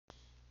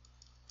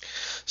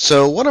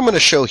So what I'm going to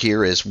show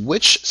here is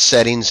which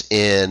settings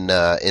in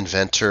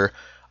Inventor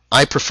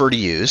I prefer to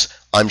use.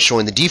 I'm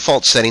showing the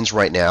default settings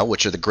right now,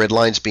 which are the grid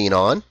lines being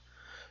on,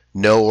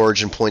 no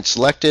origin point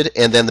selected,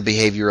 and then the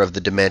behavior of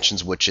the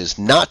dimensions, which is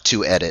not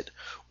to edit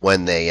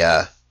when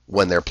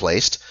they're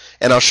placed.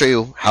 And I'll show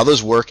you how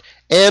those work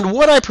and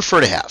what I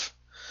prefer to have.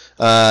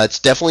 It's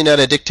definitely not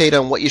a dictate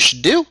on what you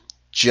should do,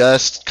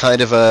 just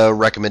kind of a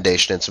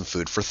recommendation and some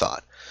food for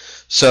thought.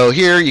 So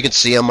here you can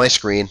see on my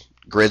screen,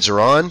 grids are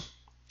on.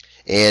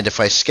 And if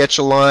I sketch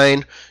a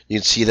line, you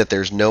can see that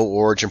there's no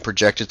origin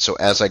projected. So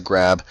as I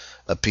grab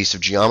a piece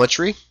of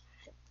geometry,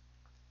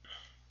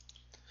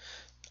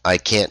 I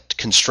can't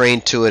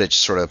constrain to it. It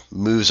just sort of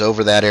moves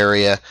over that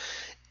area.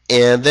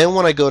 And then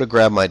when I go to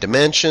grab my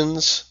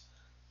dimensions,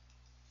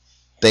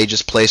 they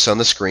just place on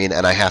the screen,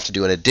 and I have to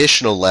do an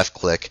additional left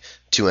click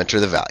to enter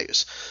the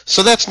values.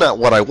 So that's not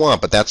what I want,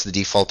 but that's the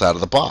default out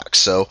of the box.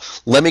 So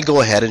let me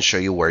go ahead and show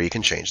you where you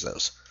can change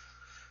those.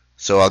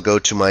 So I'll go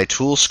to my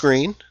tool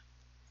screen,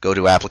 go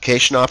to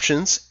application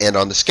options, and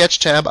on the sketch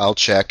tab I'll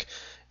check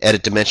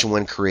edit dimension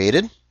when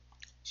created,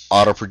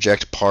 auto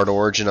project part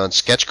origin on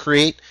sketch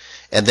create,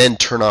 and then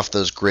turn off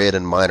those grid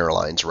and minor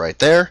lines right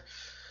there.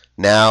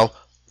 Now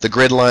the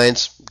grid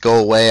lines go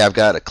away. I've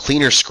got a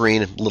cleaner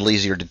screen, a little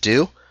easier to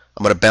do.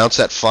 I'm going to bounce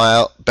that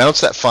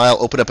file,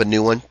 open up a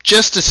new one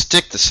just to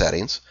stick the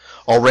settings.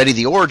 Already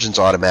the origin's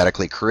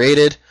automatically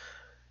created,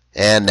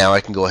 and now I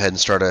can go ahead and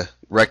start a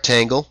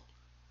rectangle,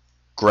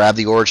 grab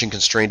the origin,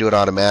 constrain to it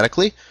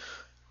automatically,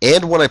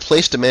 and when I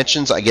place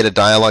dimensions, I get a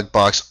dialog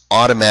box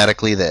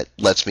automatically that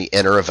lets me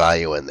enter a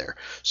value in there.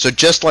 So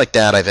just like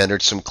that, I've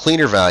entered some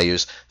cleaner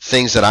values,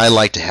 things that I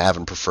like to have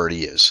and prefer to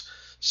use.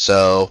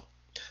 So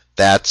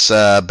that's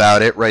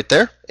about it right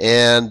there,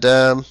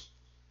 and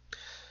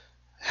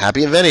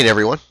happy inventing,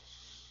 everyone.